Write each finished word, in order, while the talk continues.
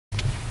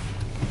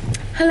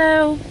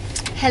Hello.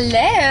 Hello.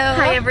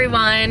 Hi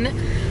everyone.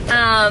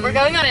 We're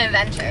going on an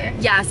adventure.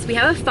 Yes, we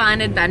have a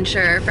fun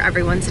adventure for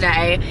everyone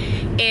today.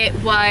 It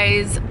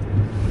was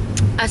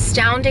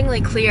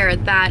astoundingly clear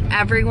that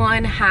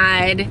everyone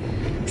had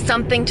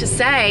something to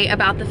say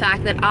about the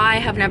fact that I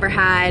have never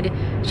had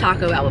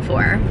Taco Bell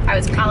before. I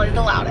was probably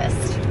the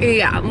loudest.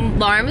 Yeah,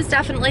 Lauren was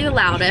definitely the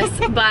loudest,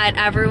 but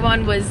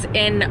everyone was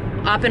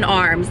up in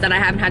arms that I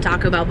haven't had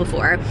Taco Bell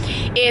before.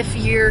 If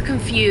you're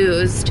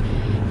confused,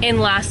 in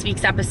last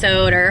week's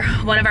episode or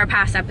one of our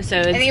past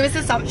episodes, I think it was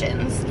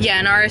assumptions. Yeah,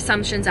 in our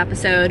assumptions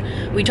episode,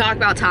 we talked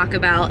about Taco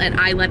Bell and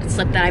I let it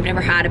slip that I've never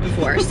had it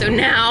before. So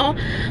now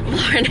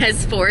Lauren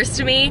has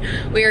forced me.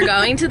 We are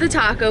going to the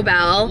Taco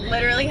Bell.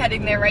 Literally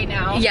heading there right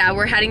now. Yeah,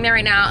 we're heading there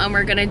right now and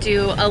we're gonna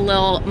do a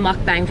little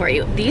mukbang for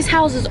you. These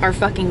houses are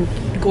fucking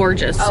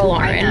gorgeous,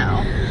 Lauren. I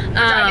know. We're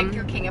driving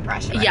through King of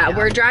Prussia right now.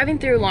 We're driving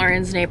through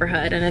Lauren's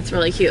neighborhood and it's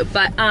really cute.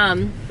 But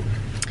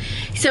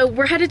so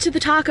we're headed to the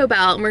Taco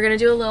Bell and we're gonna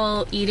do a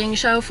little eating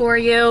show for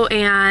you.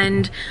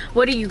 And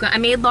what are you I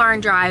made Lauren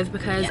drive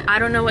because I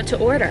don't know what to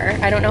order.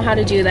 I don't know how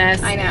to do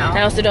this. I know.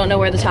 I also don't know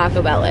where the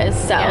Taco Bell is,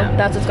 so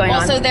that's what's going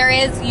on. So there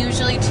is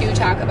usually 2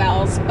 Taco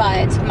Bells,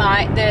 but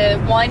the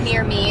one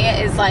near me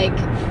is like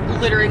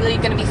literally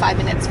gonna be 5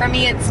 minutes from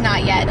me. It's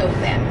not yet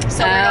open.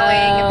 So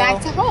we're going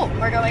back to home.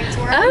 We're going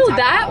to our home Taco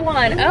that Bell.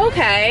 one.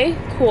 Okay,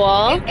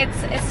 cool.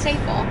 It's a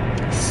staple.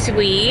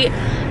 Sweet.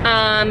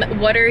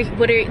 What are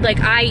like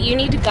you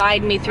need to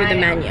guide me through the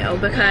menu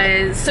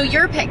because so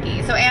you're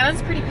picky. So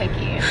Anna's pretty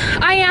picky.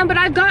 I am, but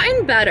I've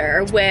gotten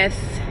better with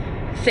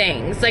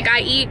things. Like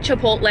I eat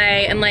Chipotle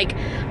and like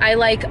I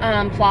like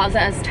Plaza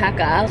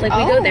Azteca. Like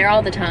we go there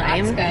all the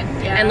time. That's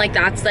good. Yeah. And like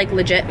that's like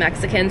legit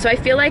Mexican. So I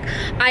feel like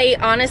I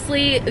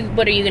honestly,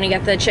 what are you gonna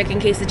get, the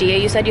chicken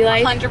quesadilla you said you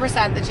like?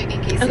 100% the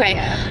chicken quesadilla. Okay.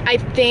 I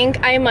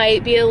think I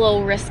might be a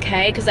little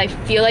risque because I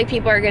feel like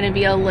people are gonna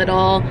be a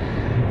little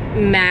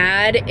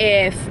mad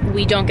if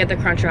we don't get the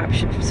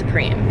Crunchwrap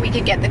Supreme. We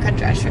could get the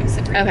Crunchwrap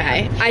Supreme.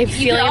 Okay. I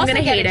feel like I'm gonna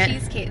hate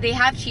it. They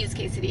have cheese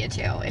quesadilla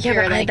too. If yeah,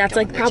 you're but like, that's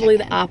like probably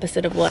the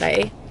opposite of what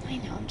I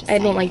know. I'm just I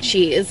don't like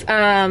cheese.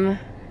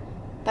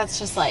 That's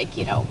just like,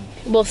 you know.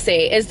 We'll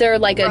see. Is there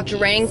like a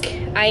drink?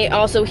 I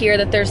also hear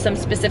that there's some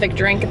specific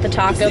drink at the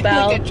Taco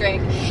Bell. Like a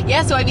drink.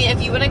 Yeah, so I mean,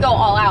 if you want to go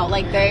all out,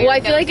 like they. Well, I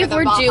feel like if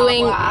we're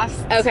doing, I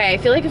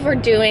feel like if we're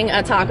doing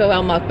a Taco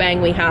Bell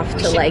mukbang, we have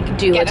to like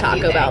do a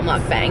Taco Bell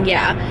mukbang.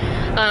 Yeah.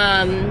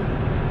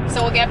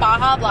 So we'll get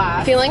Baja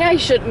Blast. Feeling I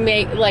should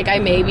I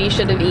maybe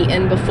should have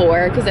eaten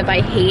before because if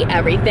I hate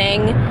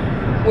everything,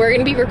 we're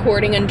gonna be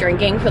recording and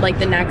drinking for like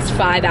the next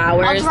 5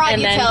 hours,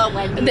 and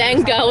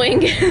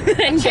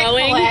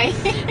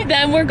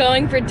then we're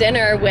going for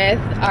dinner with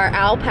our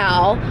Al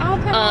Pal.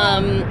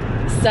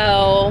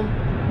 So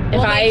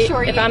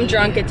if I'm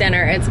drunk at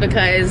dinner, it's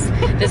because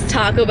this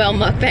Taco Bell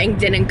mukbang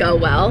didn't go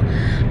well.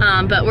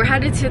 But we're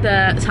headed to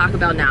the Taco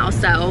Bell now,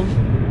 so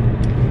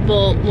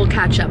we'll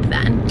catch up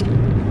then.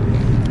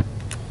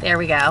 There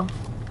we go.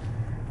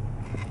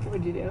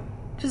 What'd you do?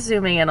 Just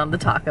zooming in on the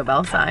Taco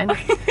Bell sign.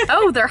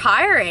 Oh, they're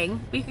hiring.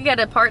 We could get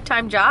a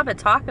part-time job at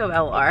Taco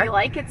Bell. If you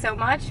like it so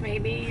much,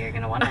 maybe you're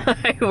gonna want to.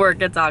 I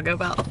work at Taco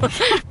Bell.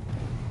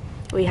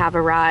 We have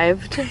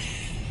arrived.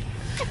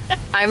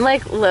 I'm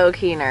like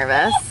low-key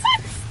nervous.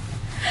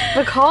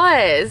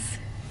 Because.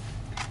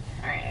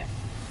 Alright.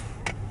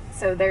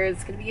 So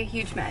there's gonna be a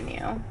huge menu.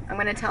 I'm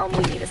gonna tell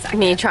them we need a second.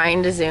 Me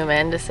trying to zoom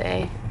in to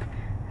see.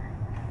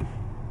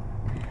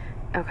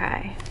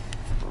 Okay.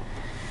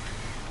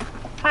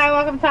 Hi,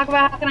 welcome to Taco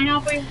Bell. How can I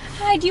help you?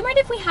 Hi, do you mind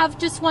if we have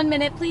just 1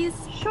 minute, please?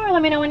 Sure,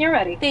 let me know when you're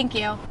ready. Thank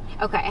you.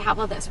 Okay, how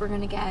about this? We're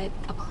gonna get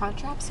a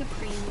Crunchwrap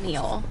Supreme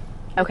meal.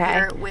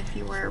 Okay. With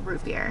your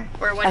root beer.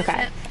 Or what is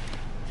it?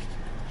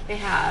 They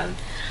have,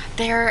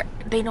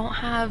 they don't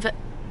have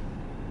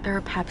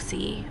their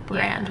Pepsi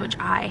brand, which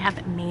I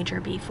have major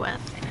beef with.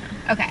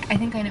 Okay, I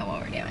think I know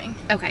what we're doing.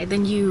 Okay,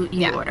 then you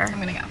order. I'm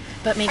gonna go.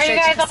 But make Are sure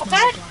you guys it's all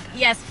set?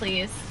 Yes,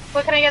 please.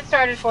 What can I get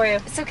started for you?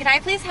 So can I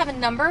please have a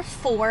number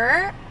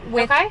 4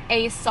 with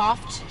a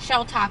soft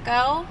shell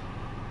taco?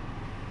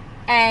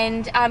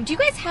 And do you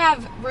guys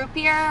have root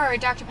beer or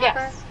Dr. Pepper?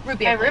 Yes. Root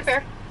beer. Root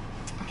beer.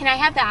 Can I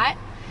have that?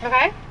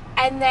 Okay.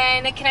 And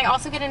then can I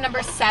also get a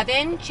number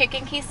 7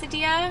 chicken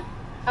quesadilla?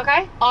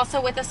 Okay. Also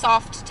with a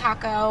soft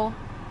taco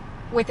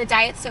with a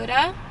diet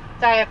soda.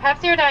 Diet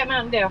Pepsi or Diet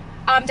Mountain Dew?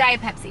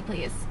 Diet Pepsi,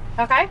 please.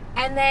 Okay.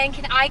 And then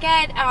can I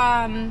get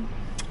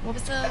what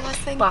was the last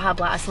thing? Baja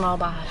Blast, small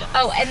Baja Blast.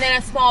 Oh, and then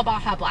a small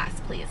Baja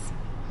Blast, please.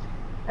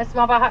 A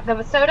small Baja,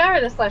 the soda or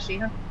the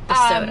slushie? Huh? The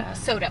soda.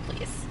 Soda,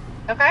 please.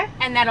 Okay.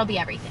 And that'll be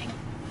everything.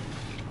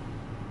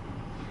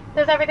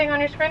 Does everything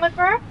on your screen look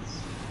correct?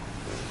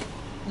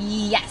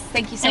 Yes,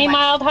 thank you so Any much.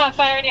 mild, hot,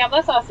 fire,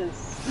 Diablo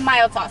sauces?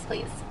 Mild sauce,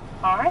 please.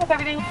 All right, is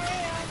everything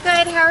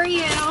good? How are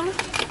you?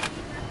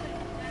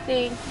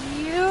 Thank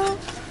you.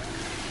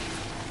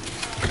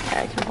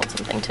 Okay, I can hold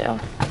something too.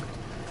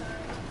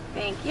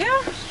 Thank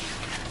you.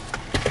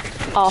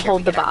 I'll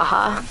hold the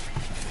Baja.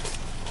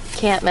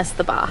 Can't miss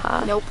the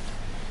Baja. Nope.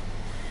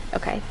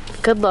 Okay.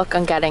 Good luck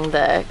on getting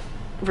the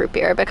root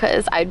beer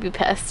because I'd be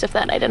pissed if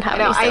then I didn't have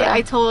any soda.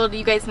 I told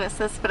you guys missed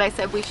this, but I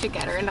said we should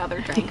get her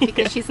another drink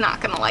because she's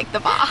not gonna like the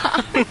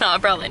Baja. No,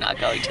 I'm probably not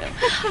going to.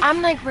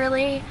 I'm like,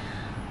 really?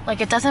 Like,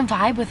 it doesn't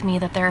vibe with me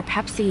that they're a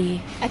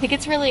Pepsi. I think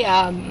it's really,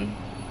 I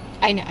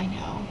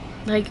know.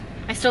 Like,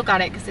 I still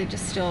got it because I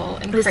just still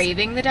am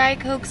craving the Diet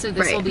Coke, so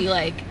this will be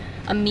like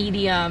a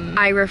medium.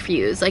 I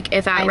refuse. Like,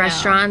 if at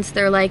restaurants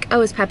they're like,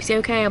 oh, is Pepsi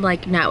okay? I'm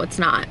like, no, it's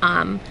not.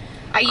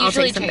 I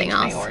usually change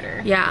my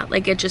order. Yeah,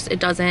 like it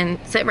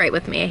doesn't sit right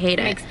with me. I hate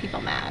it. It makes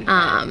people mad.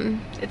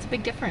 It's a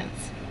big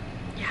difference.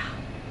 Yeah,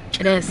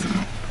 it is.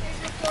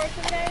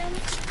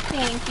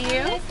 Thank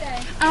you.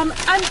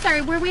 I'm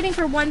sorry, we're waiting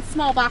for one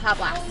small Baja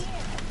Blast.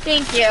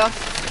 Thank you.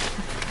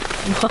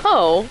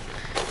 Whoa.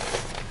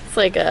 It's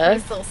like a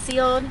Nice little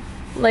sealed.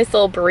 nice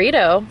little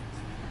burrito.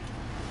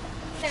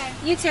 Okay,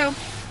 you too.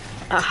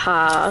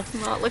 Aha.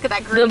 Well, look at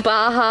that green. The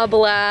Baja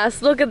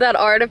Blast. Look at that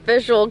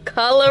artificial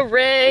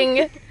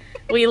coloring.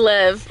 We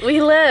live.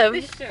 We live.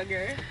 The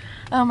sugar.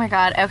 Oh my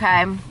god.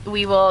 Okay.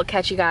 We will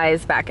catch you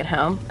guys back at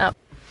home. Oh.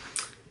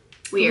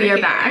 We are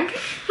back.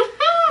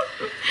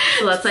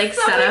 So let's like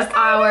set up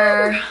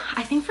our,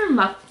 I think for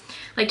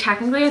like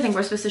technically I think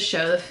we're supposed to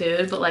show the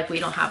food, but like we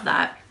don't have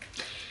that.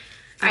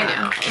 I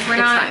know. We're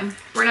not.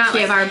 We're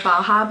We have our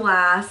Baja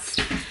Blast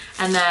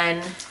and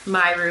then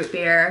my root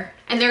beer.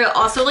 And they're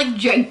also like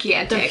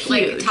gigantic. They're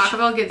huge. Like Taco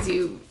Bell gives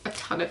you a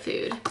ton of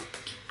food.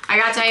 I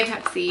got Diet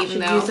Pepsi, even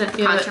though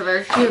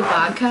controversial. Do you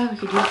have vodka? We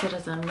could use it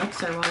as a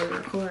mixer while we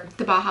record.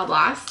 The Baja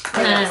Blast?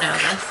 No,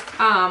 this.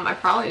 I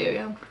probably do,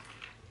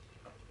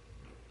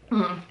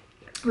 yeah.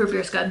 Root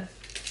beer's good.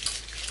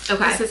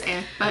 Okay. This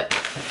is but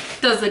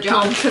does the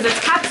job. Because it's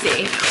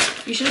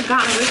Pepsi. You should have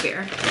gotten a root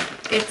beer.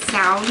 It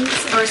sounds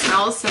or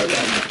smells so good.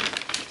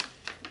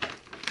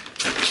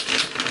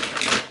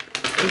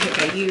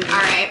 Okay,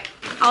 Alright,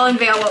 I'll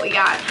unveil what we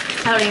got.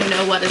 I don't even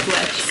know what is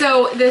which.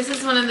 So this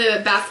is one of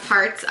the best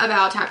parts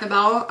about Taco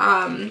Bell.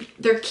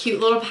 Their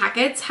cute little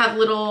packets have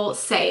little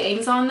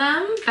sayings on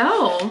them.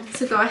 Oh.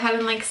 So go ahead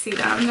and like see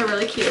them. They're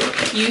really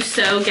cute. You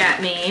so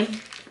get me.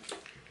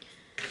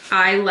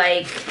 I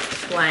like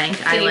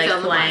blank. I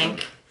like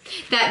blank.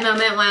 That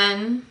moment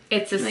when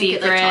it's a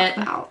secret.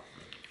 secret.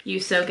 You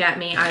so get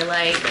me. I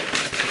like.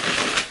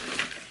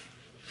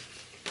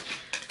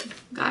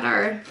 Got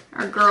our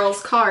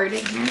girls card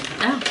in here.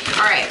 Oh.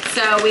 All right,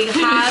 so we have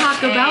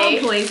Taco Bell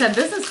employees have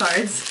business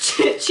cards.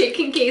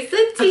 Chicken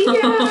quesadilla.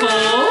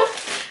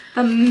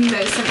 The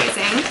most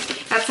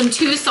amazing. Got some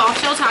 2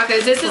 soft shell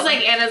tacos. This is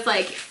like Anna's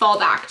like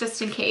fallback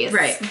just in case.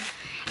 Right.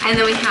 And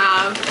then we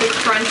have the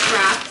Crunch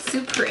Wrap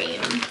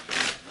Supreme.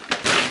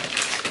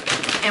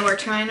 And we're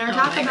trying our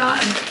Taco Bell.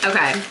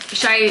 Okay.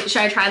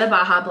 Should I try the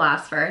Baja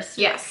Blast first?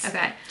 Yes.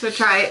 Okay. So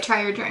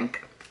try your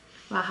drink.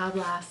 Baja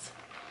Blast.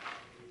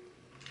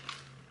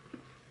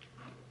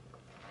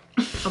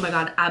 Oh my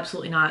god,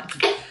 absolutely not.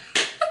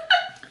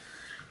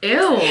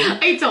 Ew.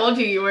 I told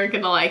you weren't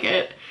gonna like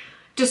it.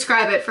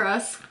 Describe it for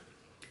us.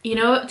 You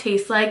know what it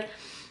tastes like?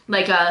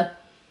 Like a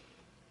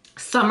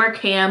summer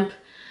camp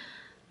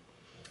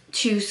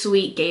too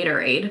sweet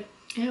Gatorade.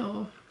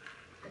 Ew.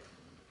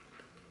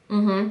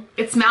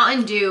 It's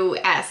Mountain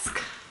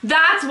Dew-esque.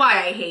 That's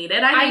why I hate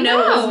it. I didn't know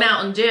it was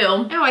Mountain Dew.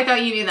 Oh, I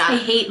thought you knew that. I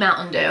hate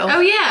Mountain Dew.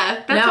 Oh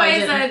yeah, that's why I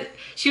said didn't.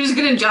 she was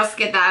gonna just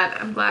get that.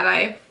 I'm glad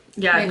I.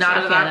 Yeah, I'm not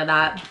a fan of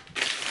that.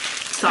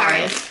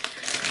 Sorry.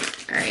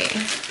 All right.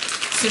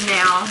 So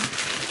now,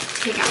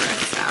 take out our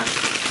stuff.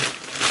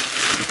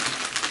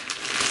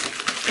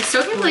 I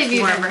still can't believe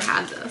you've never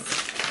had this.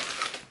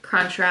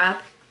 Crunch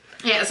Wrap.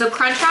 Yeah, so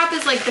Crunch Wrap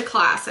is like the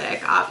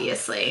classic,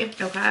 obviously.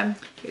 Okay.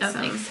 Here's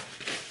thanks.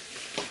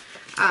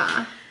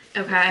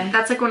 Okay.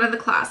 That's like one of the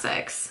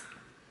classics.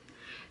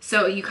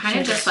 So you kind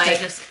of just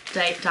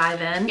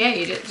dive in. Yeah,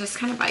 you just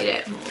kind of bite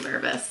it. I'm a little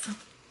nervous.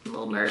 I'm a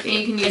little nervous. And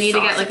you can use I need to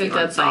sauce get like if a you good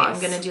want bite. sauce.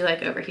 I'm gonna do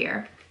like over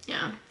here.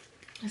 Yeah.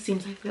 It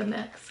seems like a good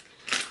mix.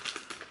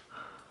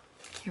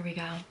 Here we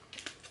go.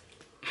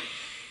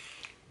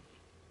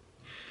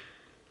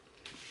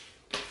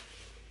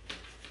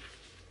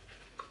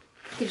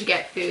 Did you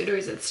get food or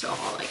is it still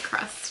all like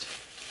crust?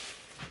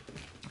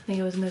 I think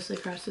it was mostly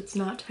crust. It's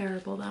not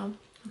terrible though.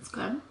 That's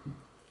good.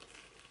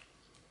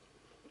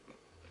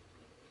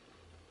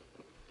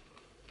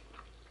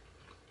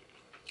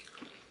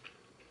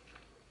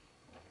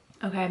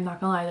 Okay, I'm not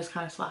gonna lie, this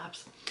kind of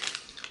slaps.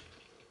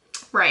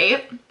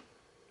 Right?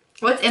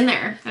 What's in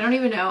there? I don't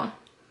even know.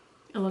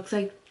 It looks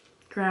like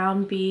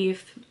ground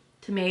beef,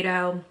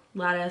 tomato,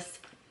 lettuce,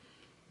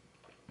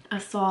 a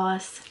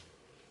sauce.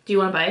 Do you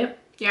want a bite?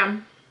 Yeah.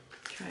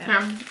 Try it.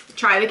 Yeah.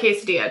 Try the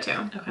quesadilla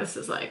too. Okay. This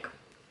is like.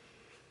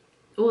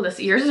 Ooh,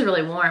 yours is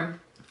really warm.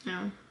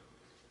 Yeah.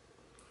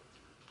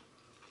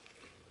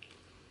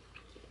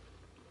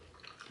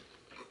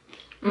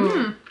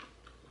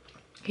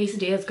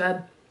 Quesadilla is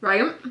good.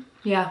 Right?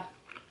 Yeah,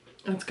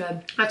 it's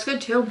good. That's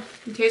good too.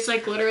 It tastes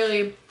like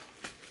literally.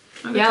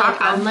 Like Yeah, like,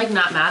 I'm like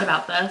not mad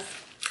about this.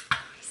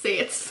 See,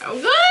 it's so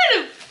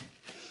good.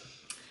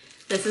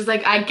 This is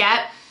like, I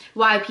get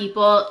why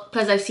people,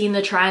 because I've seen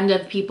the trend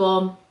of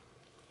people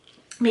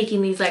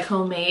making these like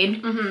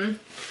homemade. Mm-hmm.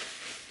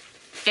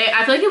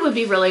 I feel like it would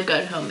be really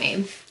good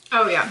homemade.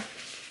 Oh yeah.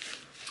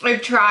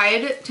 I've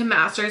tried to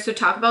master, so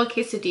Taco Bell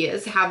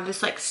quesadillas have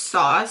this like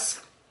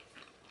sauce.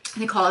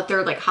 They call it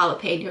their like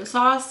jalapeno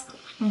sauce.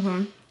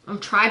 Mm-hmm.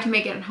 I've tried to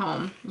make it at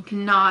home. I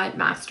cannot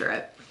master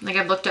it. Like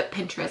I've looked up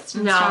Pinterest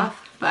and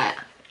stuff, but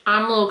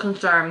I'm a little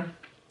concerned.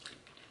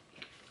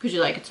 Because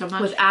you like it so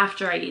much? With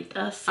after I eat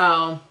this.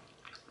 Oh.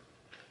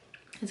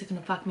 Is it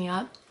gonna fuck me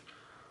up?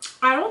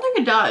 I don't think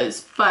it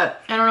does,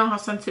 but I don't know how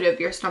sensitive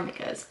your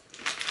stomach is.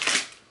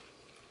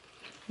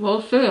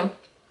 We'll see.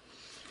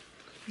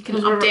 We can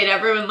update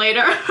everyone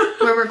later.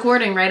 We're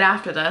recording right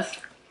after this.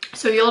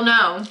 So you'll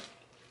know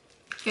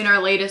in our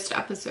latest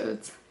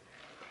episodes.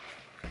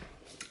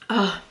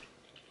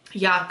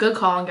 Yeah, good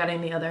call on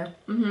getting the other.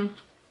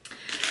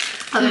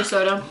 Other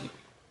soda.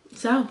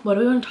 So, what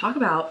do we want to talk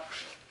about?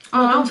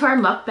 Oh, Welcome to our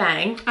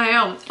mukbang. I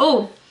am.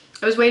 Oh,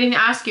 I was waiting to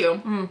ask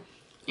you.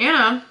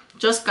 Anna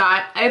just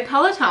got a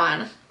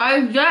Peloton.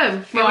 I did.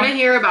 I want to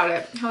hear about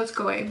it. How it's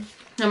going.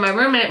 And my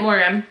roommate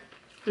Morgan,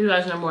 you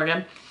guys know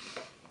Morgan,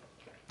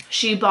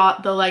 she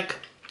bought the like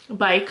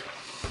bike,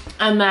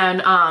 and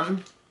then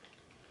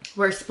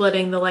we're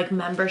splitting the like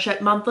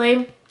membership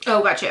monthly.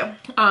 Oh, got you.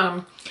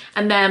 And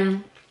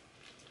then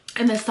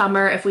in the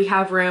summer, if we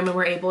have room and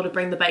we're able to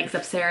bring the bikes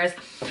upstairs,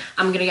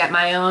 I'm gonna get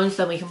my own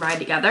so we can ride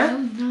together.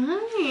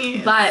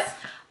 Nice.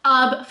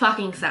 But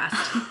fucking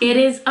obsessed. It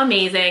is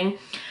amazing.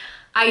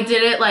 I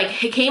did it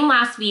like, it came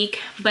last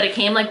week, but it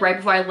came like right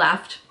before I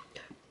left.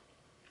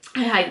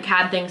 I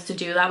had things to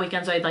do that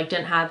weekend, so I like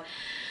didn't have,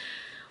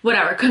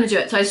 whatever, couldn't do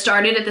it. So I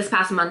started it this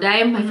past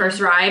Monday, my first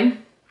ride.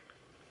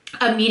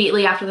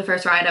 Immediately after the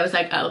first ride, I was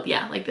like, oh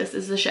yeah, like this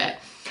is the shit.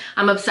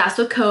 I'm obsessed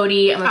with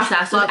Cody. I'm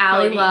obsessed with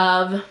Allie Cody.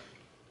 Love.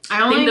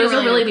 I think those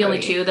are really the only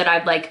two that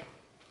I've like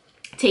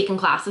taken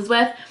classes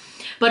with.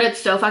 But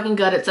it's so fucking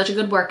good. It's such a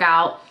good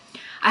workout.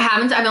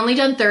 I've only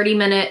done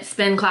 30-minute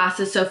spin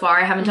classes so far.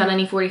 I haven't done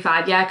any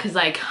 45 yet because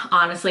like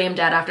honestly I'm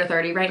dead after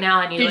 30 right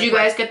now. I need. Did you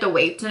guys get the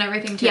weights and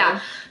everything too?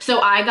 Yeah. So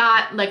I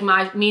got like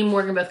me and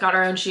Morgan both got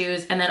our own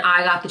shoes, and then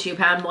I got the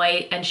 2-pound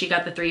weight and she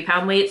got the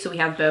 3-pound weight, so we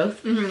have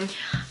both.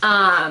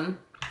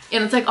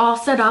 And it's like all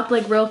set up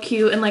like real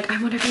cute, and like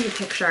I want to take a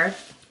picture.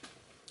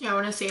 Yeah, I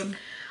want to see.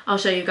 I'll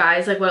show you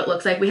guys like what it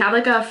looks like. We have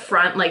like a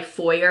front like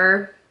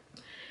foyer.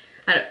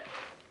 I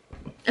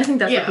think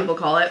that's what people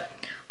call it.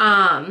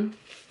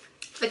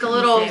 Like a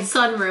little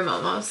sunroom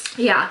almost.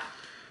 Yeah.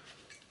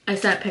 I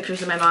sent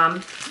pictures of my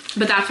mom,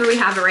 but that's where we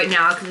have it right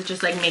now because it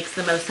just like makes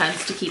the most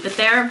sense to keep it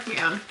there.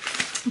 Yeah.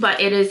 But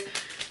it is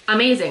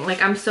amazing.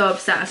 Like I'm so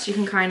obsessed. You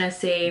can kind of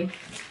see.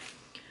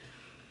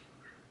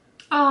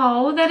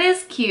 Oh, that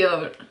is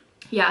cute.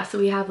 Yeah, so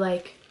we have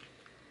like,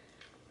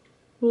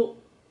 well,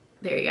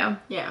 there you go.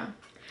 Yeah.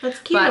 That's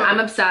cute. But I'm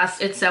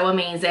obsessed. It's so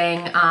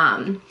amazing.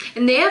 And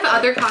they have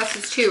other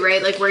classes too,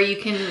 right? Like where you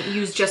can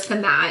use just the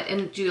mat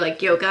and do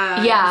like yoga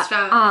and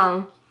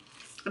stuff.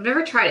 I've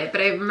never tried it, but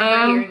I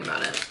remember hearing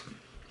about it.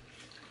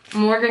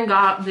 Morgan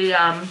got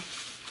the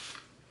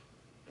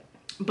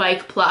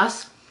Bike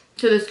Plus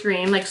to the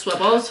screen, like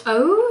swivels.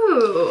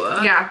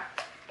 Oh. Yeah.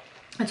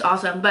 It's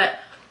awesome. But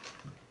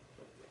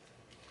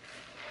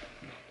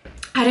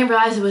I didn't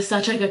realize it was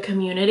such like a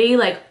community.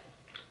 Like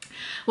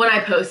when I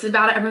posted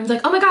about it, everyone's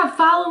like, oh my god,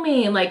 follow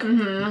me, and like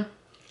and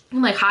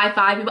like high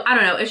five people. I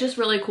don't know, it's just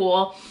really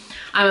cool.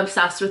 I'm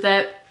obsessed with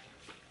it.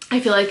 I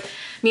feel like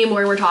me and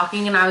Morgan were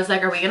talking and I was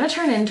like, are we gonna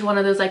turn into one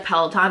of those like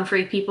Peloton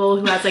freak people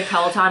who has like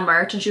Peloton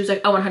merch? And she was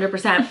like, oh,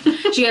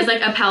 100%. She has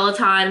like a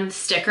Peloton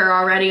sticker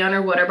already on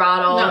her water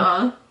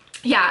bottle.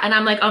 Yeah, and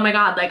I'm like, oh my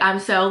god, like I'm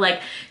so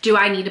like, do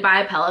I need to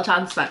buy a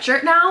Peloton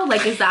sweatshirt now?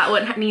 Like, is that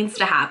what needs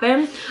to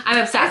happen? I'm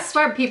obsessed. I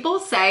swear, people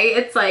say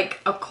it's like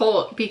a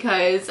cult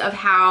because of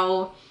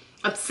how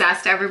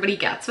obsessed everybody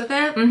gets with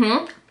it.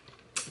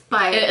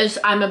 But it is.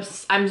 I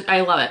love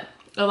it.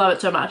 I love it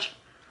so much.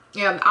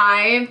 Yeah,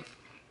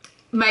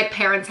 my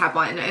parents have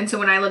one, and so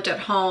when I lived at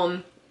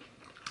home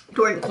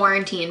during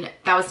quarantine,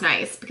 that was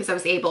nice because I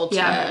was able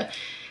to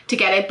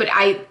get it, but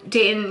I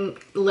didn't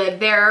live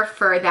there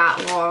for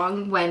that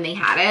long when they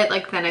had it.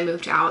 Like then I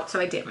moved out, so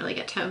I didn't really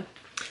get to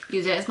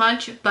use it as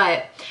much.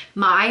 But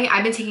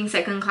I've been taking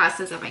cycling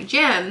classes at my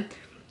gym,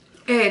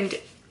 and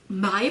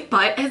my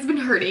butt has been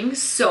hurting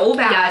so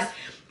bad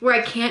where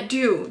I can't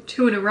do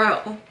 2 in a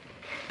row.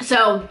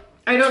 So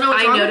I don't know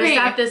what's wrong with me. I noticed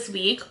that this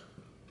week.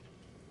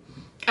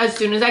 As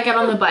soon as I get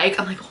on the bike,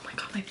 I'm like, oh my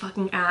god, my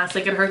fucking ass.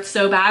 Like it hurts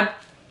so bad.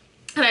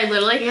 And I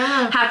literally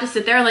have to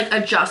sit there and like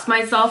adjust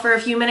myself for a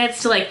few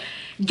minutes to like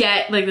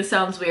get, like this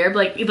sounds weird,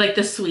 but like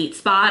the sweet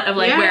spot of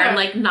like where I'm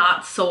like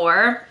not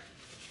sore.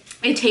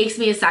 It takes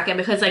me a second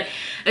because like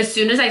as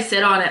soon as I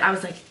sit on it,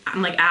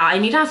 I'm like, ow, I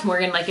need to ask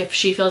Morgan like if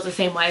she feels the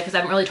same way because I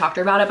haven't really talked to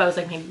her about it, but I was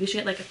like, maybe we should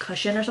get like a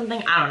cushion or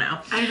something. I don't know.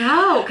 I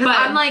know. Because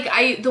I'm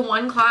like, the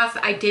one class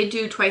I did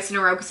do twice in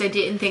a row because I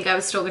didn't think I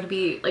was still going to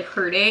be like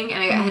hurting,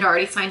 and I had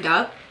already signed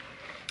up.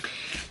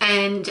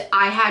 And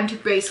I had to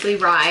basically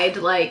ride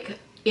like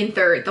in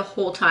third the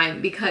whole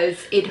time because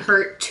it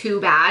hurt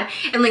too bad.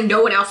 And like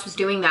no one else was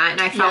doing that.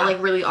 And I felt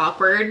like really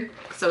awkward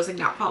because I was like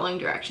not following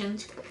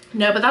directions.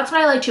 No, but that's what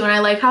I like too. And I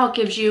like how it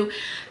gives you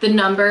the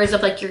numbers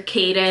of like your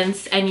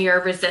cadence and your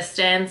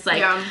resistance.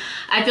 Like,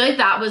 I feel like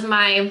that was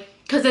my,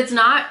 because it's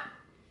not,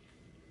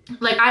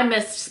 like I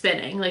missed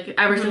spinning. Like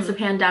ever since the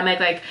pandemic,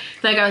 like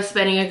I feel like I was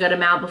spinning a good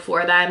amount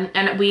before then.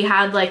 And we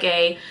had like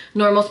a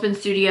normal spin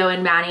studio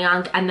in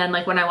Manayunk. And then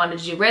like when I wanted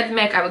to do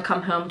rhythmic, I would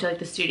come home to like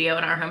the studio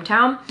in our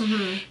hometown.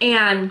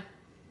 And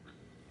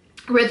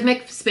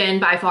rhythmic spin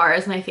by far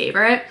is my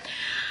favorite.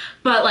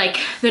 But like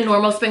the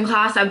normal spin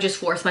class, I would just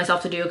force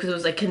myself to do because it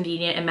was like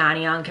convenient in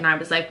Manayunk, and I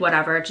was like,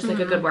 whatever, it's just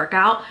like a good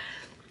workout.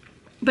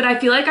 But I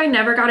feel like I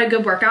never got a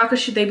good workout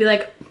because they'd be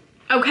like,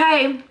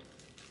 okay,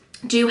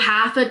 do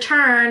half a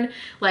turn,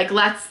 like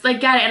let's like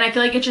get it. And I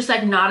feel like it's just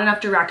like not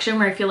enough direction,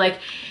 where I feel like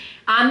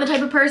I'm the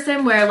type of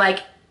person where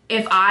like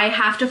if I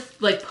have to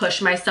like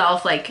push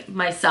myself,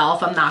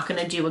 I'm not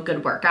gonna do a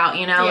good workout,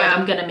 you know? Like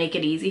I'm gonna make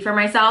it easy for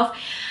myself.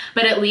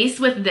 But at least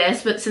with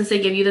this, but since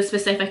they give you the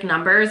specific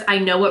numbers, I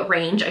know what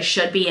range I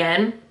should be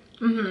in.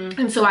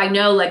 And so I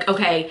know like,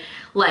 okay,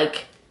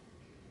 like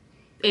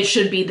it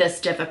should be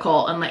this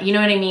difficult, and like, you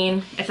know what I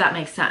mean? If that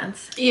makes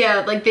sense.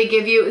 Yeah, like they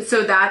give you,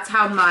 so that's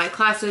how my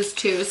class is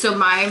too.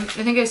 So I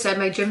think I said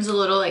my gym's a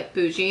little like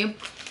bougie.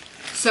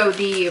 So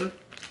the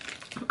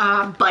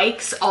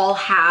bikes all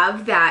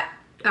have that,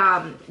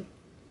 The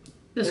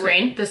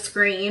screen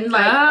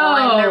like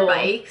on their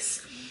bikes.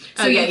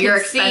 So yeah, your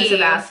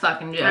expensive ass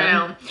fucking gym. I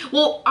know.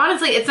 Well,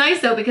 honestly, it's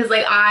nice though because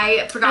like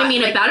I forgot. I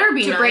mean, it better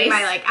be to nice. bring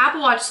my like Apple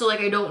Watch, so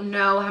like I don't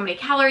know how many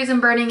calories I'm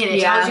burning, and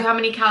it tells you how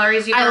many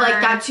calories you burn. I like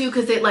that too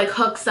because it like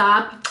hooks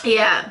up.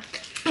 Yeah.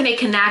 And it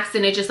connects,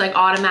 and it just like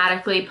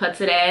automatically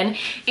puts it in,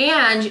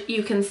 and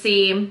you can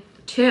see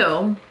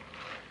too.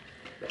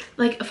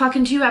 Like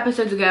fucking 2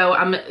 episodes ago,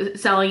 I'm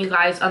selling you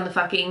guys on the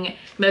fucking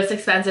most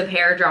expensive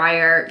hair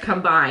dryer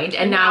combined,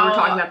 and now we're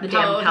talking about the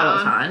damn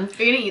Peloton.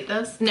 Are you gonna eat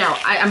this? No,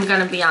 I'm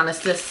gonna be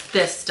honest.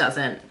 This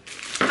doesn't.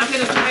 I'm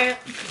gonna try it.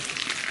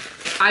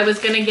 I was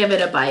gonna give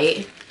it a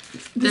bite.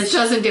 This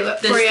doesn't do it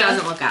for you. This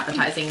doesn't look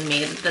appetizing to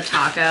me. The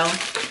taco.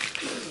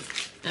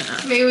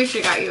 Maybe we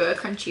should got you a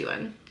crunchy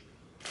one.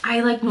 I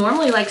like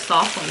normally like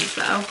soft ones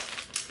though.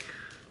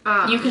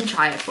 You can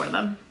try it for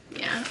them.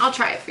 Yeah, I'll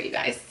try it for you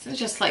guys. It's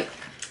just like.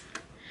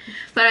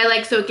 But I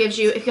like, so it gives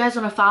you, if you guys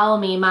want to follow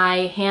me,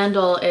 my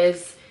handle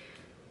is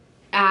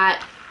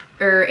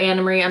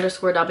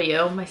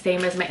 @Annamarie_W, my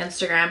same as my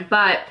Instagram.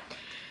 But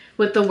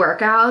with the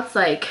workouts,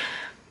 like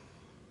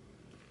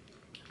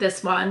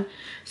this one,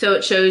 so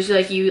it shows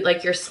you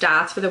like your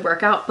stats for the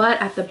workout,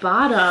 but at the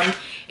bottom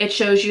it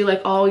shows you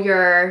like all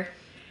your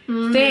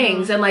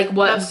things and like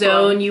what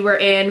zone you were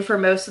in for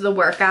most of the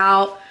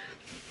workout.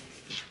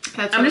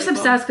 I'm just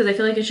obsessed because I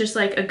feel like it's just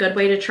like a good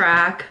way to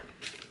track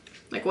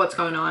like what's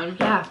going on.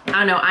 Yeah, I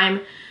don't know,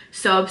 I'm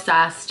so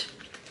obsessed.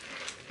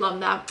 Love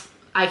that.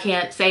 I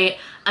can't say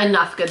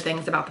enough good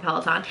things about the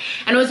Peloton.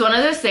 And it was one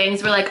of those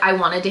things where like I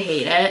wanted to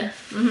hate it.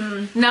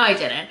 No, I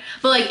didn't.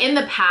 But like in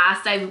the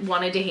past I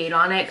wanted to hate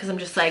on it because I'm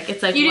just like,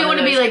 it's like, you didn't want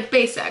to be like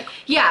basic.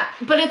 Yeah,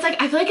 but it's like,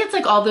 I feel like it's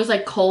like all those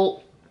like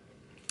cult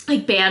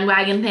like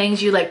bandwagon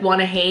things you like want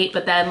to hate,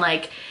 but then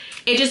like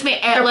it just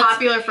made they're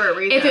popular for a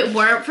reason. If it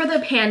weren't for the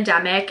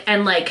pandemic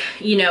and like,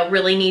 you know,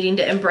 really needing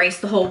to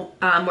embrace the whole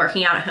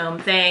working out at home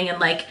thing,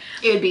 and like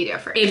it would be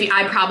different.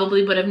 I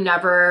probably would have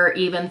never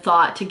even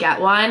thought to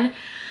get one.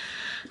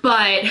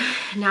 But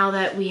now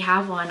that we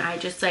have one, I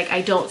just like,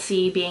 I don't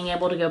see being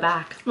able to go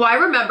back. Well, I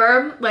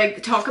remember,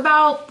 like, talk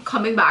about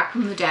coming back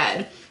from the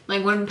dead.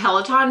 Like when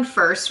Peloton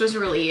first was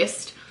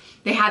released,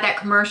 they had that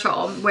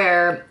commercial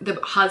where the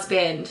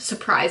husband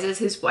surprises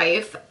his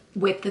wife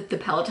with the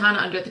Peloton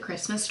under the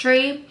Christmas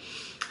tree.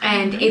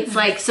 And it's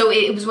like, so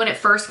it was when it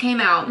first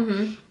came out.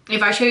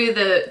 If I show you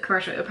the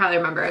commercial, you'll probably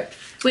remember it.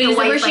 Wait, is it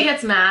where she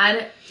gets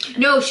mad?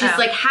 No, she's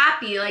like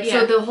happy. Like,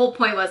 so the whole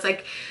point was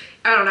like,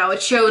 I don't know,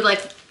 it showed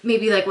like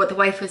maybe like what the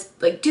wife was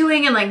like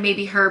doing, and like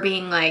maybe her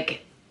being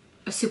like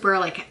a super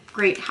like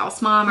great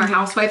house mom or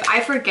housewife,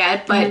 I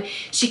forget, but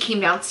she came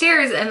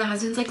downstairs and the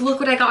husband's like, look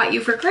what I got you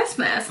for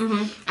Christmas.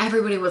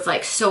 Everybody was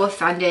like so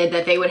offended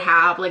that they would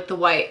have like the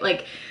wife,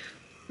 like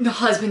the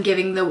husband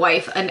giving the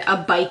wife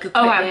a bike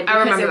equipment. I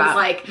remember it that. was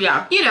like,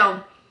 you know,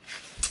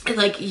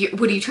 like,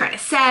 what are you trying to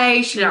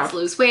say? She needs to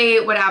lose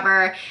weight,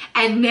 whatever.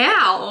 And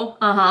now,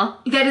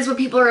 that is what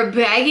people are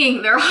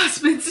begging their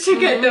husbands to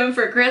get them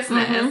for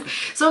Christmas.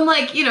 So I'm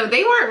like, you know,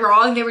 they weren't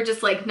wrong. They were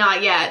just like,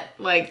 not yet,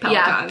 like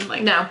Peloton.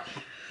 Like, no.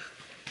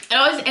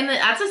 And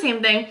that's the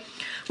same thing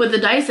with the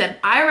Dyson.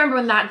 I remember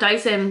when that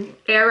Dyson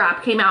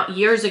Airwrap came out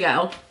years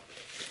ago.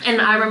 And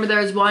I remember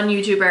there was one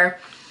YouTuber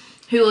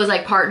who was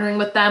like partnering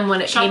with them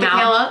when it came out. Shut the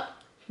up?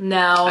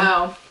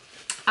 No.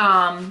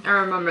 I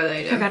remember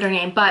they did. I forgot her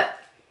name, but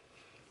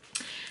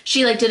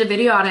she like did a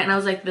video on it, and I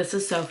was like, this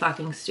is so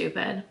fucking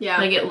stupid. Yeah.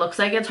 Like, it looks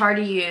like it's hard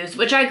to use,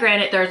 which I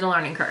granted there's a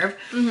learning curve.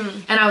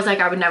 And I was like,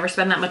 I would never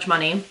spend that much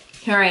money.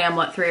 Here I am,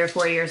 what, 3 or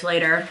 4 years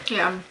later.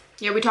 Yeah.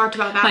 Yeah, we talked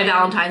about that. My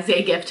Valentine's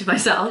Day gift to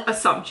myself.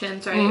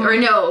 Assumptions, right? Or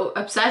no,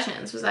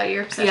 obsessions. Was that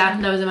your obsession? Yeah,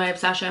 that was my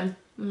obsession.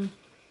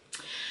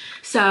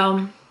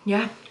 So,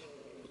 yeah.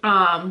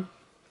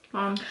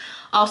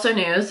 Also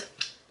news.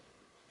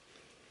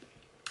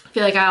 I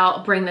feel like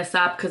I'll bring this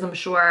up because I'm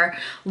sure,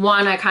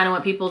 one, I kind of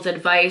want people's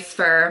advice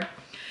for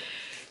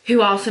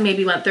who also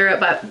maybe went through it,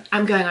 but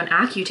I'm going on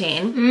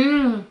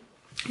Accutane.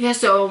 Yeah,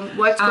 so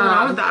what's going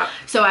on with that?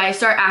 So I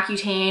start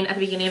Accutane at the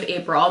beginning of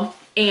April,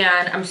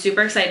 and I'm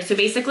super excited. So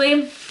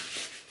basically,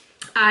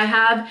 I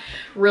have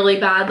really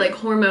bad like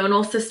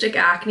hormonal cystic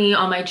acne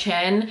on my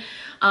chin.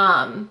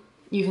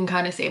 You can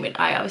kind of see it.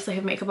 I obviously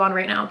have makeup on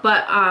right now,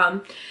 but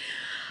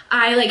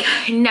I like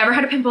never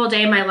had a pimple a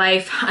day in my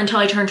life until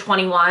I turned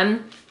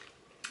 21.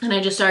 And I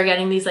just started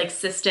getting these like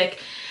cystic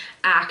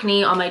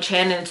acne on my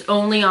chin, and it's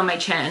only on my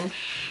chin.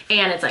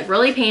 And it's like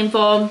really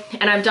painful,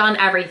 and I've done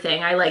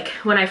everything. I like,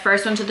 when I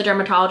first went to the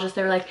dermatologist,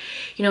 they were like,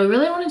 you know, we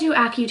really want to do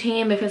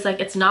Accutane because like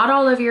it's not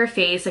all over your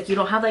face. Like you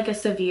don't have like a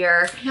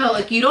severe. No,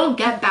 like you don't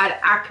get bad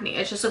acne.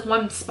 It's just like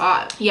one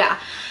spot. Yeah.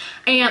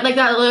 And like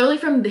that, literally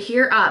from the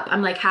here up,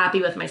 I'm like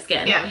happy with my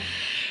skin. Yeah.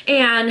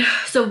 And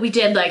so we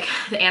did like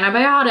the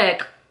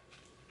antibiotic,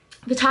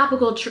 the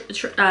topical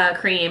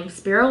cream,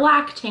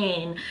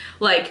 spirulactane,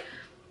 like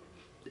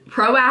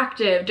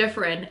proactive,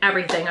 different,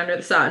 everything under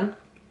the sun.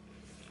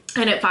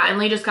 And it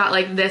finally just got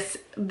like this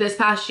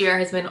past year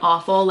has been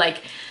awful.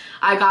 Like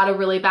I got a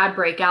really bad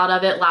breakout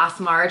of it last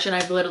March, and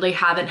I literally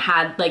haven't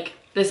had like,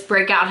 this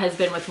breakout has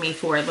been with me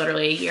for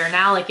literally a year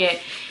now. Like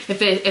if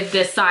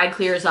this side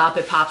clears up,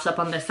 it pops up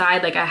on this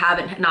side. Like I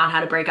haven't not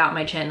had a breakout in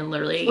my chin in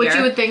literally a year. Which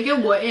you would think it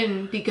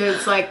wouldn't,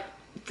 because like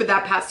for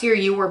that past year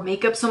you wore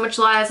makeup so much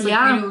less.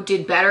 Like you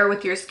did better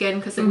with your skin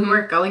because like, we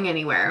weren't going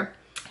anywhere.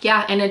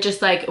 Yeah, and it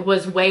just like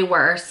was way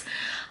worse.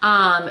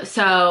 I was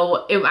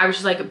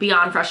just like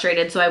beyond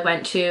frustrated. So I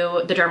went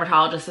to the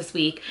dermatologist this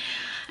week,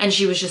 and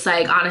she was just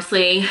like,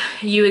 honestly,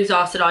 you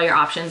exhausted all your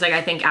options. Like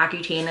I think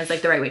Accutane is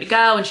like the right way to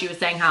go. And she was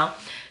saying how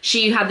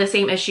she had the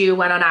same issue,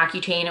 went on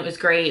Accutane, it was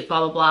great,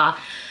 blah, blah, blah.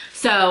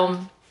 So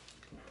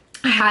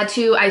I had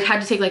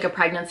to take like a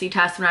pregnancy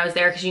test when I was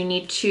there, because you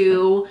need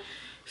two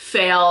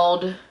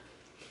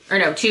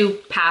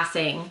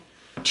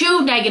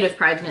negative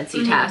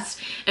pregnancy tests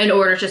in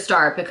order to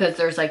start, because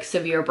there's like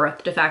severe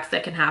birth defects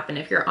that can happen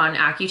if you're on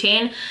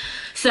Accutane.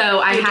 So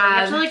I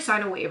have to like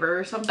sign a waiver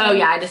or something. Oh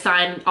yeah, I had to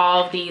sign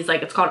all of these,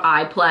 like it's called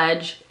I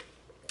pledge.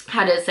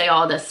 Had to say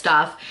all this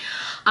stuff.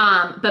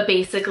 But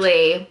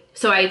basically,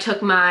 so I took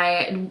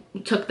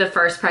the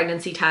first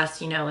pregnancy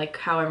test, you know, like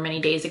however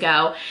many days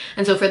ago.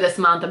 And so for this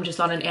month, I'm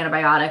just on an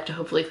antibiotic to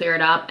hopefully clear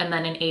it up. And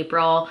then in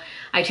April,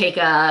 I take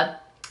a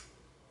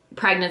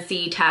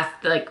pregnancy test,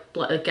 like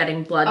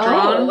getting blood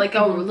drawn. Like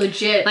a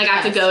legit like test.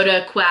 I have to go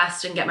to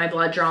Quest and get my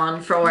blood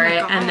drawn for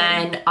it. And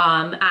then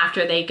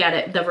after they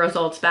get the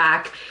results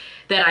back,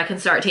 then I can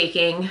start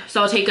taking,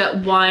 so I'll take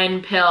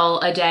one pill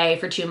a day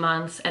for 2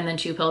 months, and then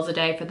 2 pills a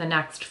day for the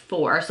next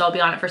 4. So I'll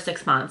be on it for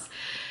 6 months.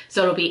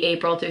 So it'll be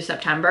April through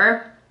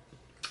September.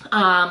 It's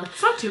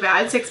not too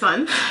bad, 6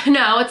 months.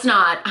 No, it's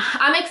not.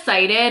 I'm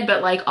excited,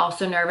 but like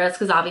also nervous,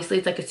 because obviously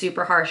it's like a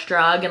super harsh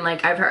drug, and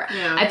like I've heard,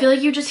 I feel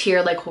like you just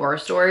hear like horror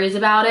stories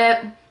about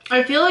it.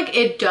 I feel like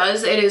it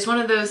is one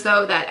of those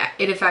though that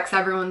it affects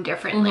everyone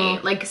differently.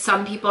 Like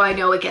some people I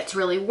know it gets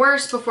really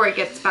worse before it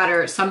gets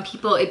better. Some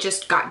people it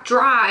just got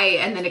dry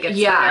and then it gets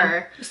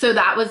better. So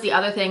that was the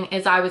other thing,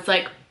 is I was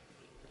like,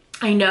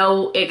 I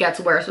know it gets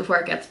worse before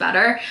it gets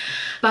better,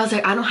 but I was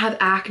like, I don't have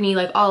acne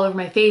like all over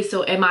my face,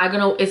 so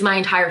is my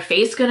entire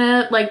face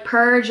gonna like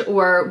purge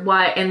or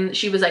what? And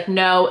she was like,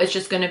 no, it's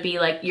just gonna be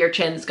like your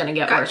chin's gonna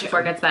get worse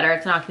before it gets better.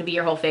 It's not gonna be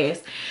your whole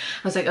face.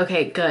 I was like,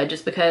 okay, good,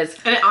 just because.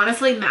 And it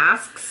honestly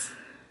masks.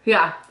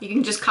 Yeah, you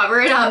can just cover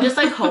it up. I'm just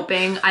like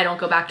hoping I don't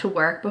go back to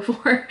work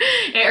before,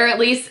 or at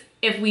least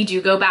if we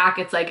do go back,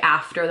 it's like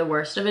after the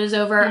worst of it is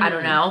over. I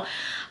don't know.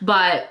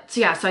 But so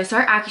yeah, so I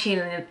start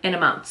Accutane in a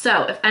month.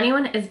 So if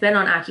anyone has been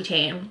on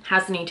Accutane,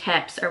 has any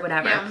tips or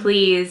whatever,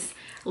 please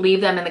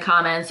leave them in the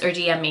comments or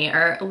DM me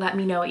or let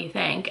me know what you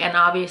think. And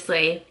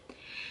obviously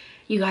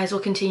you guys will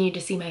continue to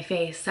see my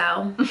face.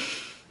 So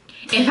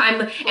if I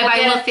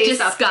look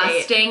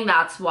disgusting,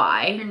 that's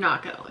why. You're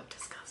not gonna look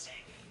disgusting.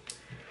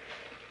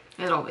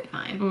 It'll be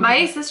fine.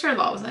 My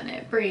sister-in-law was in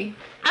it, Brie.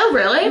 Oh,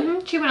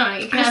 really? She went on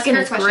it. You can her ask skin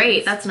her is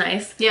great. That's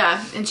nice.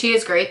 Yeah, and she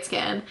has great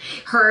skin.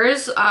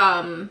 Hers,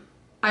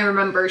 I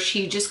remember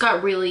she just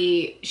got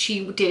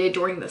she did it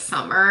during the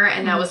summer,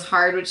 and that was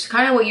hard, which is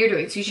kind of what you're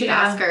doing. So you should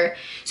ask her.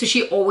 So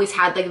she always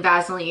had like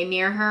Vaseline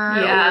near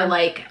her or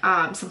like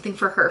something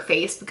for her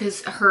face,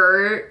 because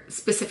her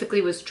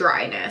specifically was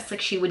dryness. Like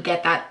she would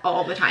get that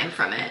all the time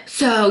from it.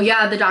 So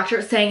yeah, the doctor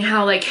was saying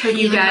how like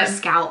you get her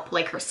scalp,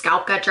 like her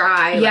scalp got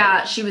dry. Yeah,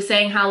 like, she was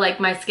saying how like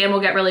my skin will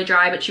get really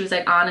dry, but she was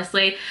like,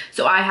 honestly,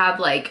 so I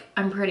have like,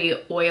 I'm pretty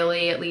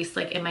oily, at least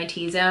like in my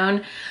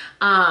T-zone.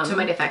 So it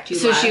might affect you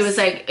less. She was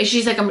like,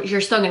 she's like, you're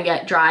still gonna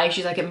get dry.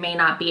 She's like, it may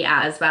not be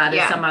as bad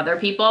as some other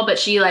people, but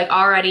she like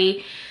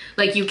already,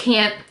 like you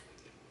can't,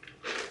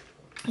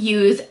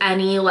 use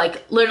any,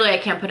 like, literally I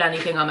can't put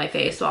anything on my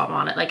face while I'm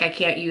on it. Like, I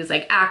can't use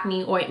like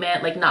acne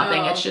ointment, like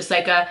nothing. It's just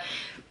like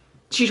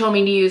she told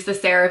me to use the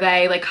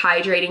CeraVe like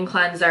hydrating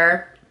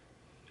cleanser,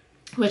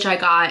 which I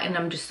got, and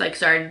I'm just like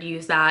started to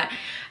use that.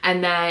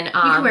 And then you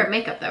can wear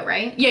makeup though,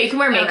 right? Yeah, you can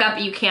wear makeup.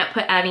 You can't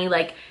put any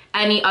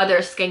other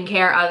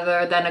skincare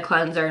other than a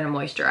cleanser and a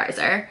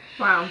moisturizer.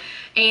 Wow.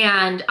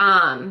 And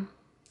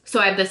so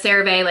I have the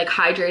CeraVe like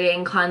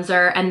hydrating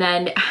cleanser, and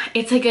then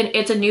it's like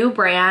it's a new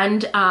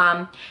brand,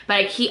 but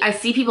I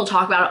see people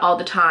talk about it all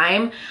the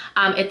time.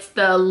 It's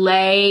the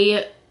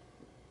Lay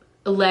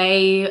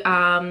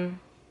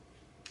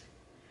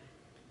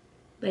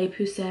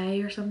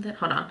Poussey or something.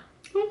 Hold on.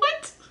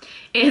 What?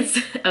 It's,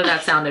 oh,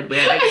 that sounded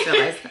weird. I just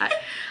realized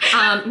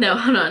that. No,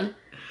 hold on.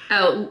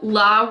 Oh,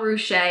 La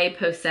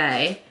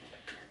Roche-Posay.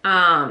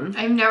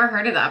 I've never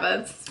heard of that, but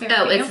it's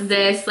very fancy.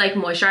 This like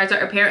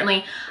moisturizer.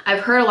 Apparently,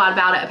 I've heard a lot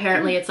about it.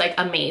 Apparently, it's like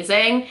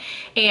amazing.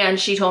 And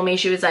she told me,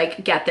 she was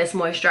like, get this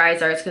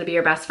moisturizer. It's going to be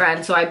your best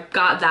friend. So I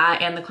got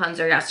that and the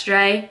cleanser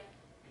yesterday.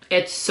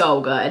 It's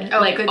so good.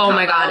 Oh, like, good oh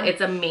my combo. God, it's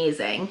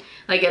amazing.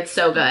 Like, it's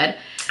so good.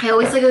 I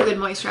always like a good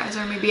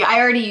moisturizer. Maybe I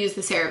already used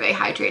the CeraVe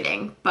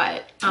hydrating,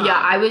 but yeah,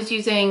 I was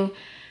using,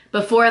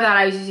 before that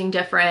I was using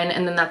different,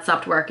 and then that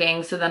stopped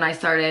working. So then I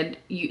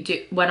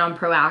went on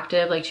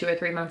Proactive like 2 or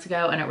 3 months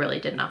ago, and it really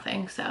did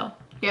nothing. So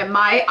yeah,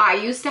 I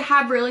used to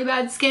have really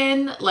bad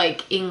skin,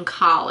 like in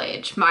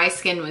college. My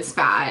skin was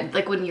bad,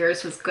 like when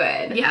yours was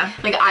good. Yeah.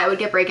 Like I would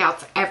get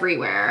breakouts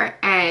everywhere,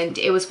 and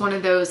it was one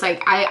of those,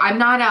 like, I'm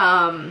not,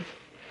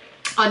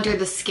 under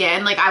the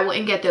skin, like I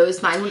wouldn't get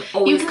those. Mine would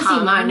always you can come.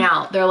 see mine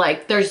now. They're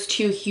like, there's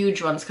 2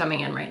 huge ones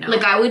coming in right now.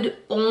 Like I would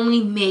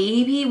only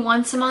maybe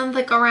once a month,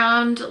 like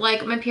around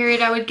like my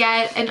period, I would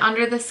get an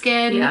under the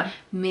skin. Yeah.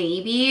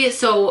 Maybe.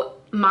 So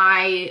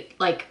my,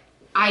 like,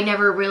 I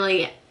never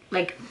really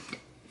like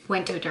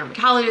went to a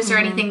dermatologist or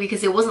anything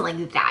because it wasn't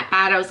like that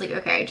bad. I was like,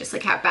 okay, I just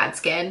like have bad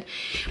skin.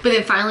 But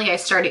then finally I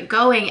started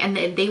going, and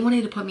then they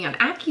wanted to put me on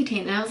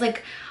Accutane, and I was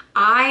like,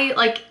 I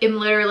like am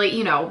literally,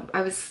 you know,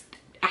 I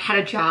had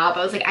a job.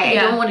 I was like, I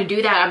don't want to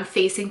do that. I'm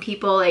facing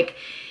people, like,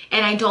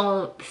 and I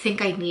don't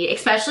think I need,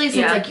 especially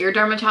since like your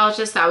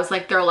dermatologist, that was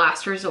like their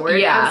last resort.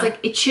 Yeah. I was like,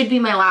 it should be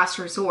my last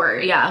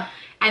resort. Yeah.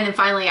 And then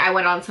finally I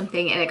went on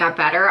something and it got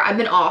better. I've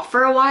been off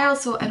for a while,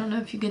 so I don't know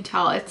if you can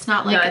tell. It's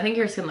not like, no, I think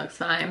your skin looks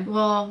fine.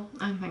 well,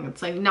 I think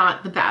it's like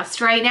not the best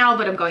right now,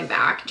 but I'm going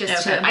back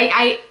just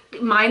Okay. to,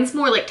 mine's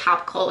more like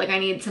topical. Like I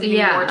need something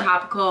more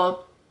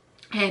topical,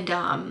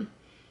 and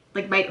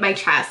like my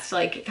chest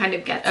like kind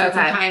of gets it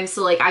sometimes,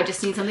 so like I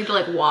just need something to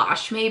like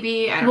wash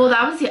maybe. Well,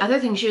 that was the other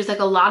thing. She was like,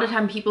 a lot of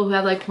time people who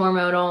have like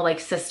hormonal like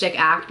cystic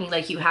acne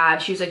like you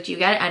have, she was like, do you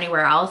get it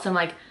anywhere else? I'm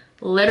like,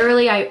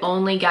 literally I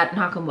only get,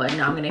 knock on wood,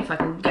 now I'm gonna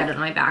fucking get it on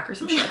my back or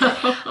some shit.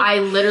 I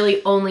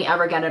literally only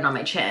ever get it on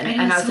my chin.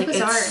 And I was like,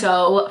 bizarre. It's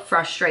so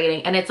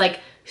frustrating, and it's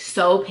like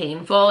so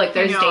painful. Like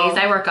there's days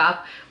I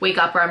wake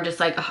up where I'm just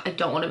like, I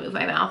don't want to move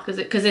my mouth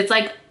because it's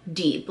like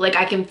deep. Like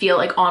I can feel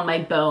like on my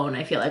bone,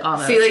 I feel like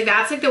almost. See, like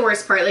that's like the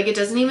worst part. Like it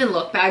doesn't even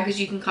look bad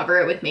because you can cover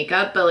it with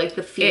makeup, but like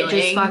the feeling,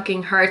 it just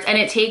fucking hurts. And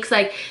it takes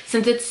like,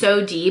 since it's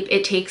so deep,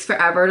 it takes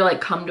forever to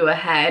like come to a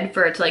head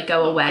for it to like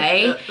go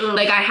away.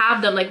 Like I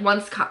have them, like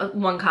once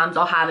one comes,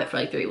 I'll have it for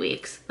like 3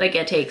 weeks. Like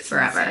it takes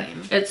forever.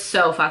 Insane. It's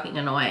so fucking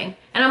annoying.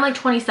 And I'm like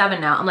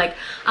 27 now. I'm like,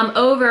 I'm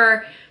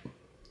over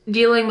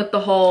dealing with the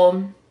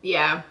whole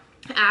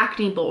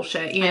acne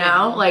bullshit, you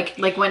know? Like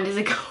when does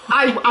it go?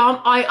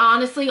 I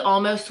honestly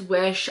almost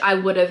wish I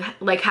would have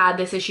like had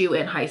this issue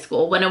in high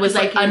school when it was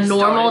like a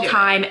normal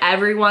time.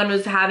 Everyone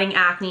was having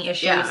acne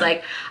issues.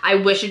 Like I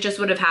wish it just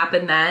would have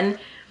happened then.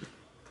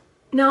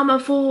 Now I'm a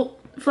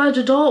full-fledged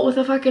adult with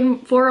a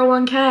fucking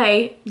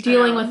 401k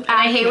dealing with acne. And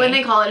I hate when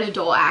they call it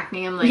adult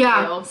acne. I'm like,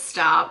 ew,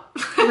 stop.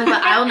 But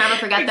I'll never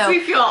forget though.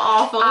 Makes me feel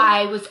awful.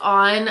 I was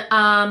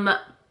on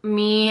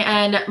me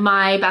and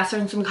my best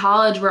friends from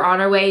college were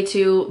on our way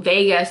to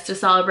Vegas to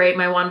celebrate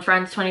my one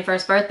friend's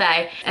 21st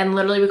birthday, and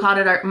literally we called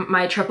it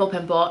my triple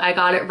pimple. I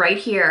got it right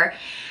here,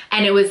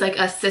 and it was like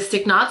a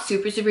cystic, not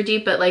super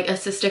deep, but like a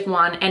cystic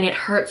one, and it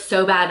hurt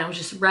so bad, and it was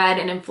just red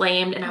and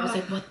inflamed, and I was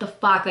like, what the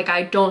fuck, like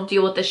I don't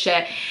deal with this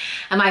shit.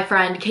 And my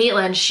friend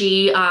Caitlin,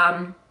 she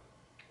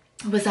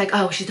was like,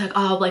 oh, she's like,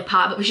 oh, like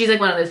pop. She's like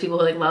one of those people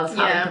who like loves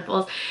popping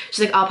pimples.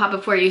 She's like, I'll pop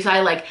it for you. So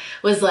I like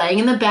was laying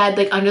in the bed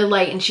like under the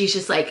light, and she's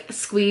just like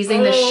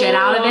squeezing the shit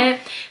out of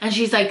it. And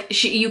she's like,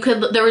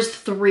 there was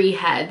 3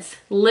 heads,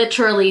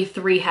 literally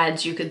 3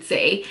 heads you could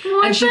see.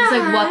 And she was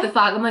like, what the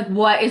fuck? I'm like,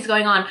 what is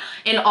going on?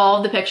 In all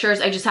of the pictures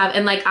I just have,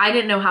 and like I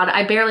didn't know how to,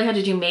 I barely had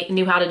to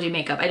knew how to do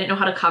makeup. I didn't know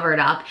how to cover it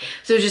up.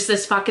 So it was just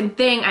this fucking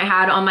thing I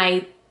had on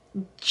my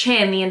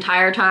chin the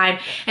entire time.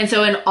 And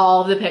so in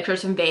all of the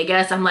pictures from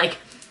Vegas, I'm like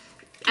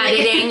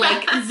editing,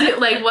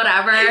 like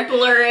whatever,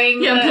 blurring,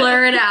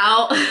 blur it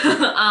out.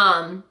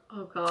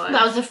 Oh god,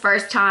 that was the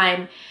first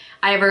time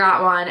I ever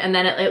got one, and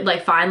then it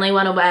like finally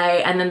went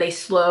away, and then they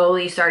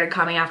slowly started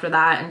coming after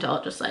that until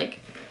it just like,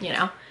 you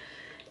know,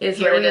 is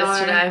what it is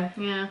today.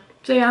 Yeah.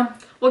 So yeah,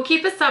 well,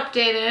 keep us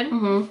updated.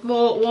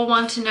 We'll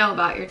want to know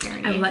about your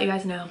journey. I'll let you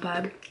guys know,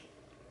 but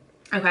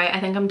Okay, I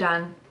think I'm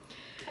done.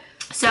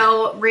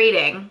 So,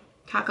 rating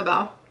Taco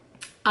Bell.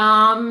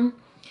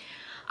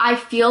 I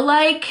feel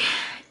like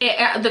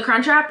the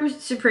Crunchwrap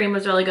Supreme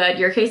was really good.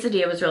 Your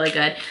quesadilla was really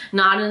good.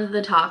 Not into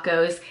the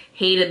tacos.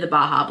 Hated the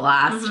Baja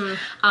Blast.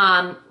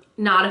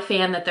 Not a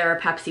fan that they're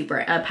a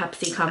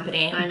Pepsi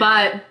company.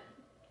 But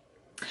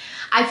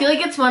I feel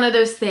like it's one of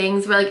those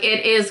things where like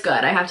it is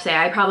good. I have to say,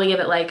 I probably give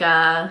it like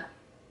a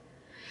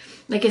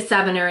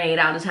 7 or an 8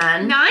 out of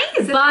 10.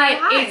 Nice. But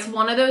it's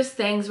one of those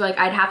things where like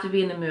I'd have to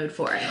be in the mood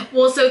for it.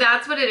 Well, so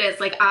that's what it is.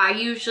 Like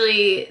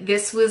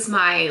this was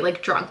my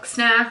like drunk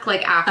snack.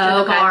 Like after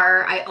the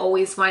bar, I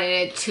always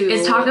wanted to.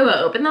 Is Taco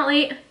Bell open that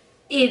late?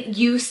 It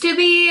used to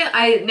be.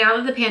 Now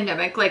that the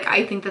pandemic, like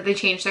I think that they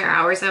changed their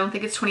hours. I don't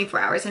think it's 24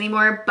 hours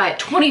anymore, but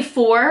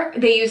 24?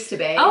 They used to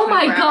be. Oh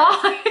my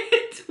god.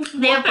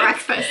 They have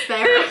breakfast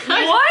there. What?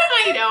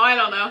 I know, I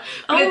don't know.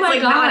 But oh it's my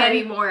like god. Not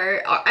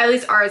anymore. At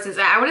least ours is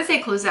I want to say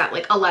it closed at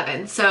like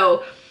 11.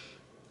 So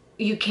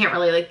you can't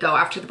really like go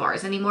after the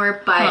bars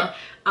anymore. But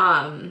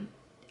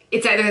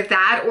it's either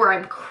that or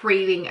I'm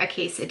craving a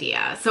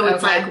quesadilla. So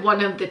it's like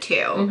one of the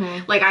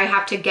two. Like I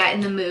have to get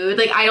in the mood.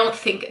 Like I don't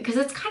think, because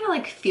it's kind of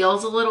like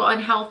feels a little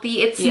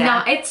unhealthy. It's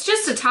not, it's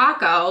just a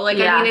taco. Like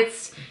I mean,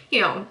 it's,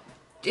 you know,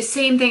 the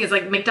same thing as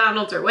like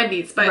McDonald's or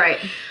Wendy's. But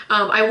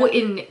I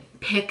wouldn't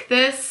pick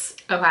this.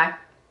 Okay.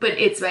 But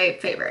it's my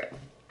favorite.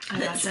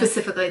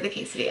 Specifically the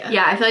quesadilla.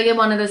 Yeah, I feel like it's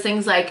one of those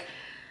things like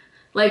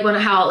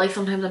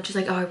sometimes I'm just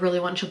like, oh, I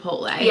really want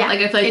Chipotle. Yeah. Like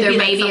I feel like there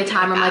may be a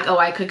time I'm like, oh,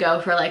 I could go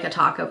for like a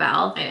Taco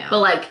Bell. I know.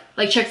 But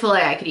like Chick-fil-A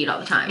I could eat all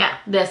the time. Yeah.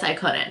 This I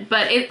couldn't.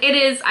 But it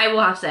is, I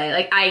will have to say,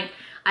 like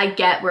I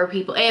get where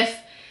people, if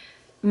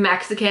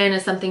Mexican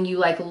is something you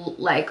like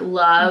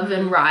love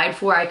and ride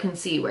for, I can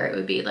see where it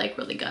would be like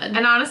really good.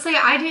 And honestly,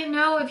 I didn't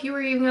know if you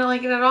were even gonna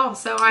like it at all.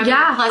 So I'm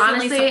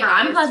pleasantly surprised.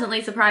 I'm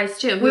pleasantly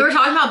surprised too. We were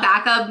talking about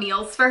backup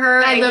meals for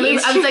her. I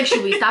was like,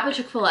 should we stop at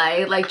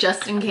Chick-fil-A like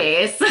just in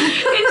case? And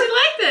she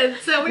liked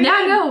it. So we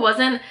no, it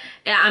wasn't.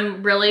 Yeah,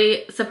 I'm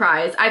really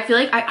surprised.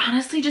 I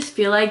honestly just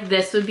feel like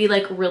this would be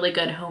like really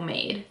good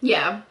homemade.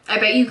 Yeah, I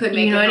bet you could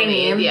make it homemade. What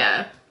I mean?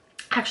 Yeah.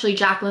 Actually,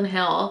 Jaclyn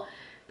Hill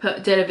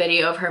did a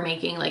video of her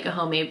making like a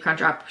homemade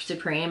Crunchwrap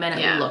Supreme, and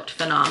it looked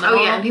phenomenal.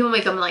 Oh yeah, and people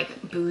make them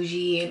like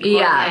bougie and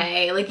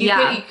gourmet. Like you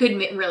could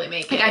really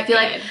make it. Like I feel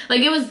like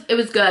it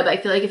was good, but I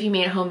feel like if you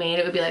made it homemade,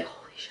 it would be like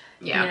holy shit.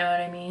 Yeah, you know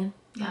what I mean?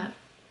 Yeah.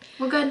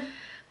 Well, good.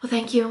 Well,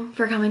 thank you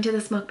for coming to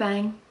this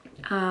mukbang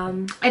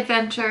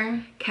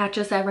adventure. Catch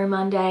us every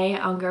Monday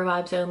on GRL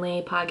Vibes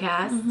Only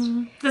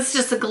podcast. This is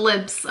just a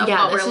glimpse of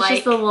what we're like.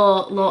 Just a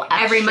little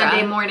extra. Every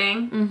Monday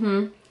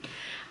morning.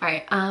 All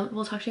right,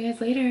 we'll talk to you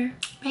guys later.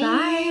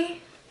 Bye.